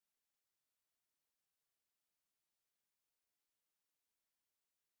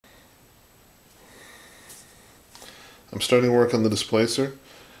I'm starting work on the displacer.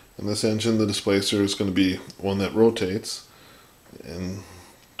 In this engine, the displacer is going to be one that rotates. And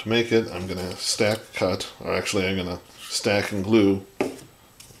to make it, I'm going to stack cut, or actually I'm going to stack and glue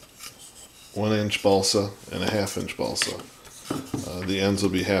 1-inch balsa and a 1/2-inch balsa. The ends will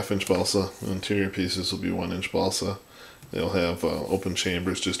be 1/2-inch balsa, the interior pieces will be 1-inch balsa. They'll have open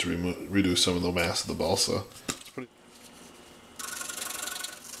chambers just to reduce some of the mass of the balsa.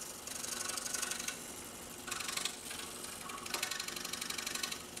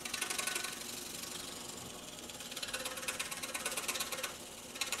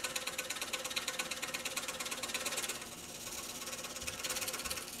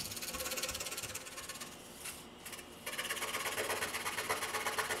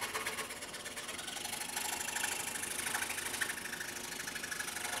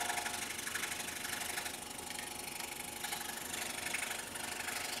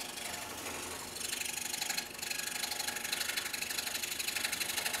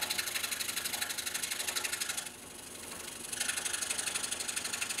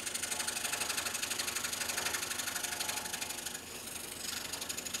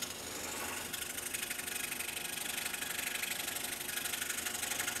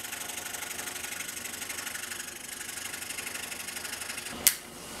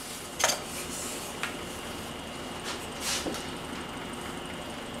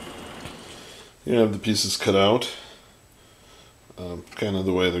 You have the pieces cut out, kind of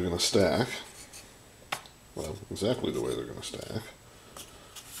the way they're going to stack. Well, exactly the way they're going to stack.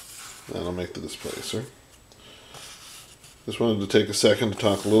 That'll make the displacer. Just wanted to take a second to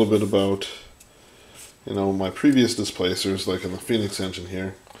talk a little bit about, my previous displacers, like in the Phoenix engine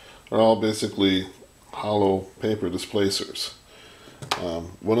here, are all basically hollow paper displacers.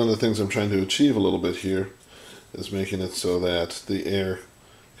 One of the things I'm trying to achieve a little bit here is making it so that the air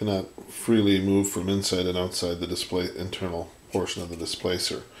cannot freely move from inside and outside the internal portion of the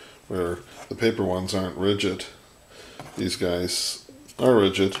displacer, where the paper ones aren't rigid. These guys are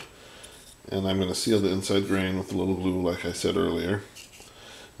rigid, and I'm going to seal the inside grain with a little glue like I said earlier.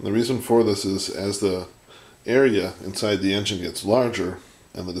 And the reason for this is as the area inside the engine gets larger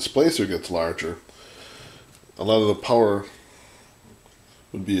and the displacer gets larger, a lot of the power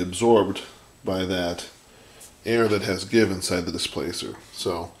would be absorbed by that air that has give inside the displacer.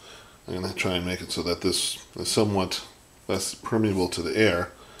 So I'm going to try and make it so that this is somewhat less permeable to the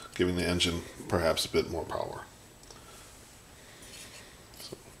air, giving the engine perhaps a bit more power.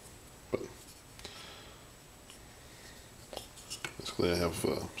 Basically I have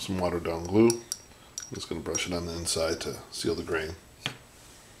some watered down glue. I'm just going to brush it on the inside to seal the grain.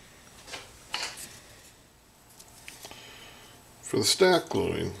 For the stack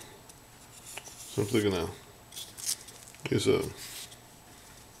gluing, simply going to use a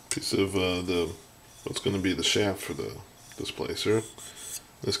piece of what's going to be the shaft for the displacer. In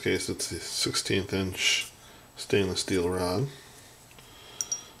this case it's the 1/16 inch stainless steel rod.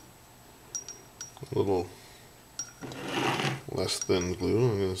 A little less thin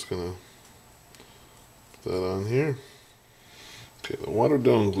glue. I'm just going to put that on here. Okay, the watered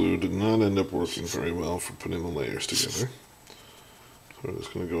down glue did not end up working very well for putting the layers together. So we're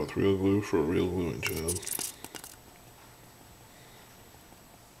just going to go with real glue for a real gluing job.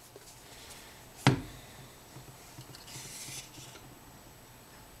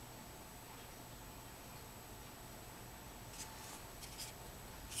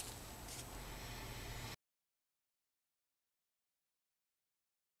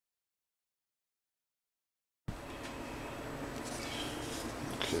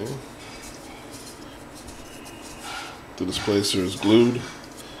 Okay. The displacer is glued.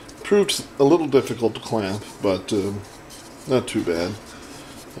 Proved a little difficult to clamp, but not too bad.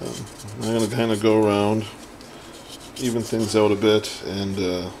 I'm going to kind of go around, even things out a bit, and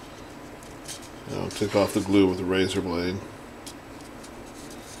take off the glue with a razor blade.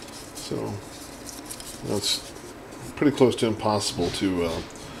 So it's pretty close to impossible to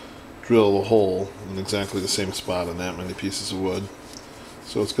drill a hole in exactly the same spot on that many pieces of wood.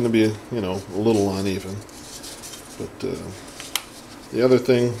 So it's going to be, a little uneven. But the other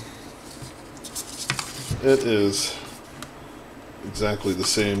thing, it is exactly the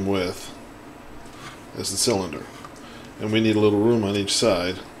same width as the cylinder. And we need a little room on each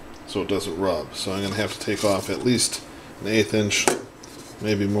side so it doesn't rub. So I'm going to have to take off at least an 1/8 inch,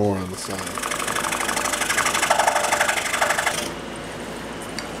 maybe more on the side.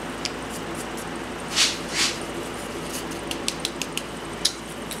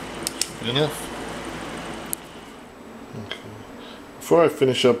 Enough. Okay. Before I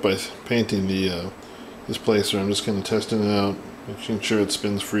finish up by painting the displacer, I'm just going to test it out, making sure it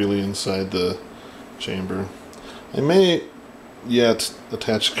spins freely inside the chamber. I may yet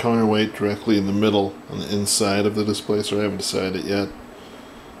attach counterweight directly in the middle on the inside of the displacer. I haven't decided yet.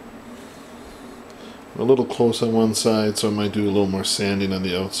 I'm a little close on one side, so I might do a little more sanding on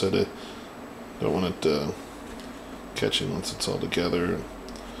the outside. I don't want it catching once it's all together.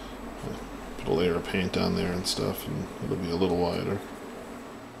 Put a layer of paint on there and stuff, and it'll be a little wider.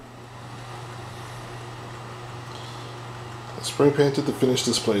 I spray painted the finished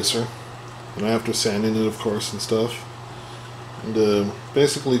displacer, and after sanding it, of course, and stuff, and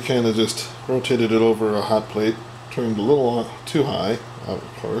basically kind of just rotated it over a hot plate, turned a little too high, of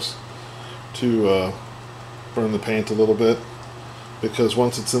course, to burn the paint a little bit, because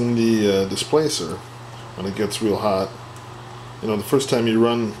once it's in the displacer, when it gets real hot, you know, the first time you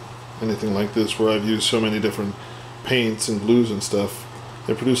run anything like this, where I've used so many different paints and glues and stuff,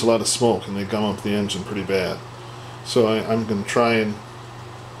 they produce a lot of smoke and they gum up the engine pretty bad. So I'm going to try and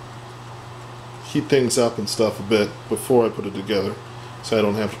heat things up and stuff a bit before I put it together, so I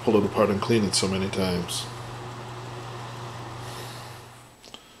don't have to pull it apart and clean it so many times.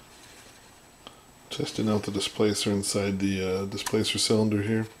 Testing out the displacer inside the displacer cylinder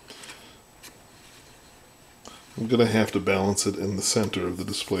here. I'm going to have to balance it in the center of the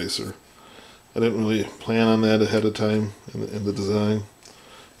displacer. I didn't really plan on that ahead of time in the design,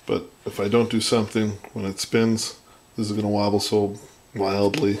 but if I don't do something when it spins, this is going to wobble so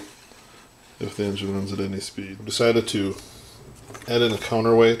wildly if the engine runs at any speed. I decided to add in a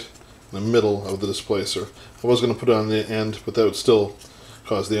counterweight in the middle of the displacer. I was going to put it on the end, but that would still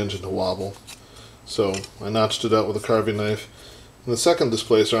cause the engine to wobble. So I notched it out with a carving knife. In the second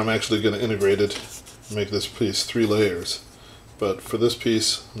displacer, I'm actually going to integrate it and make this piece 3 layers. But for this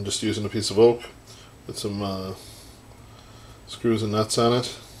piece, I'm just using a piece of oak with some screws and nuts on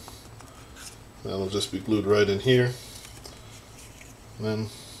it. That'll just be glued right in here. And then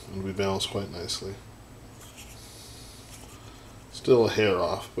it'll be balanced quite nicely. Still a hair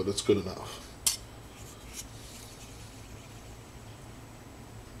off, but it's good enough.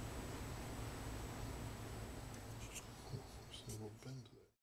 Just a little bend.